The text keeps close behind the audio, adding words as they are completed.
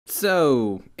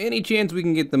So, any chance we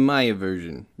can get the Maya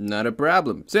version? Not a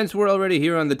problem. Since we're already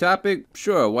here on the topic,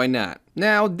 sure, why not?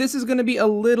 Now, this is going to be a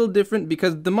little different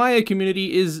because the Maya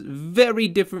community is very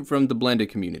different from the Blender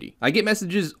community. I get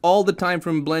messages all the time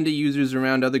from Blender users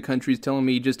around other countries telling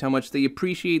me just how much they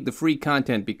appreciate the free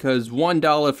content because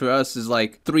 $1 for us is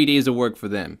like 3 days of work for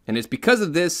them. And it's because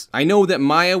of this, I know that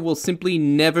Maya will simply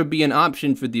never be an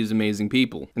option for these amazing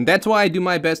people. And that's why I do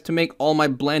my best to make all my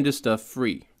Blender stuff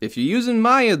free. If you're using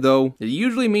Maya though, it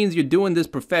usually means you're doing this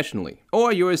professionally.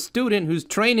 Or you're a student who's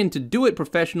training to do it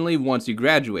professionally once you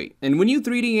graduate. And when you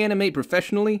 3D animate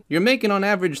professionally, you're making on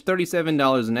average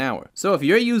 $37 an hour. So if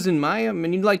you're using Maya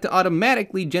and you'd like to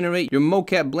automatically generate your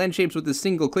MoCap blend shapes with a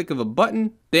single click of a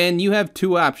button, then you have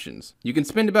two options. You can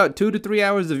spend about 2 to 3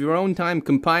 hours of your own time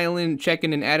compiling,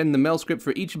 checking, and adding the mel script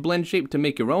for each blend shape to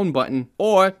make your own button,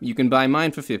 or you can buy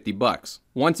mine for 50 bucks.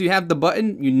 Once you have the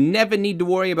button, you never need to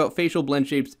worry about facial blend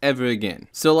shapes ever again.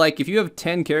 So like if you have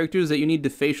 10 characters that you need to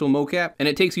facial mocap, and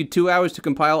it takes you 2 hours to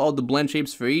compile all the blend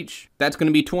shapes for each, that's going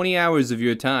to be 20 hours of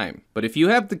your time. But if you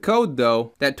have the code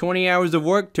though, that 20 hours of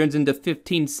work turns into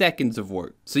 15 seconds of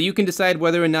work. So you can decide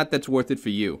whether or not that's worth it for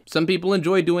you. Some people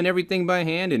enjoy doing everything by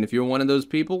hand, and if you're one of those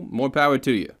people, more power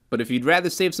to you. But if you'd rather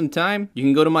save some time, you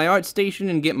can go to my ArtStation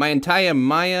and get my entire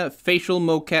Maya facial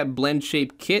mocap blend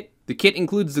shape kit. The kit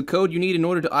includes the code you need in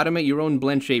order to automate your own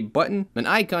blend shape button, an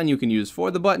icon you can use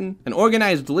for the button, an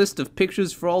organized list of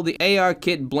pictures for all the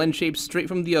ArKit blend shapes straight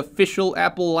from the official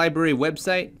Apple library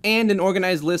website, and an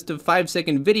organized list of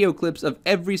 5-second video clips of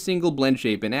every single blend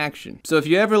shape in action. So if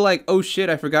you're ever like, oh shit,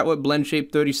 I forgot what blend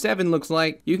shape 37 looks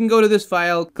like, you can go to this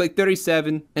file, click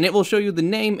 37, and it will show you the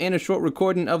name and a short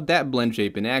recording of that blend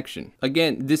shape in action.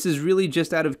 Again, this is really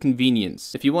just out of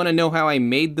convenience. If you want to know how I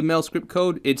made the mel script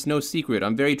code, it's no secret.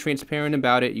 I'm very transparent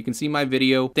about it. You can see my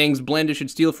video, things Blender should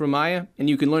steal from Maya, and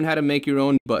you can learn how to make your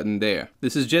own button there.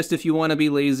 This is just if you want to be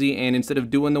lazy and instead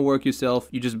of doing the work yourself,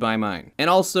 you just buy mine. And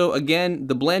also, again,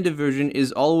 the Blender version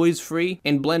is always free,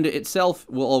 and Blender itself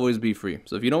will always be free.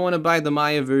 So if you don't want to buy the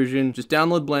Maya version, just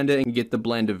download Blender and get the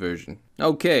Blender version.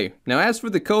 Okay, now as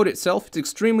for the code itself, it's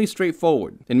extremely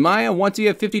straightforward. In Maya, once you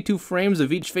have 52 frames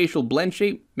of each facial blend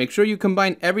shape, make sure you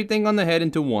combine everything on the head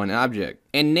into one object,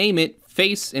 and name it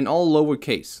face in all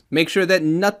lowercase. Make sure that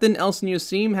nothing else in your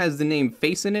scene has the name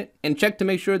face in it, and check to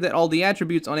make sure that all the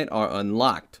attributes on it are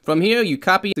unlocked. From here, you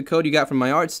copy the code you got from my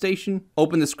ArtStation,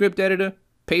 open the script editor,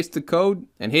 paste the code,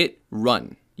 and hit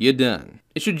run. You're done.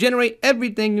 It should generate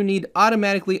everything you need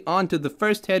automatically onto the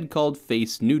first head called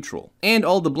face neutral. And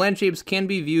all the blend shapes can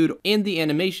be viewed in the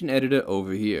animation editor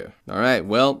over here. Alright,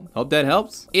 well, hope that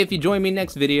helps. If you join me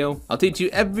next video, I'll teach you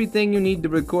everything you need to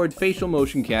record facial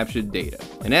motion capture data.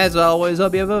 And as always,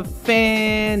 hope you have a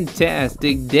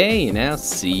fantastic day, and I'll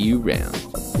see you around.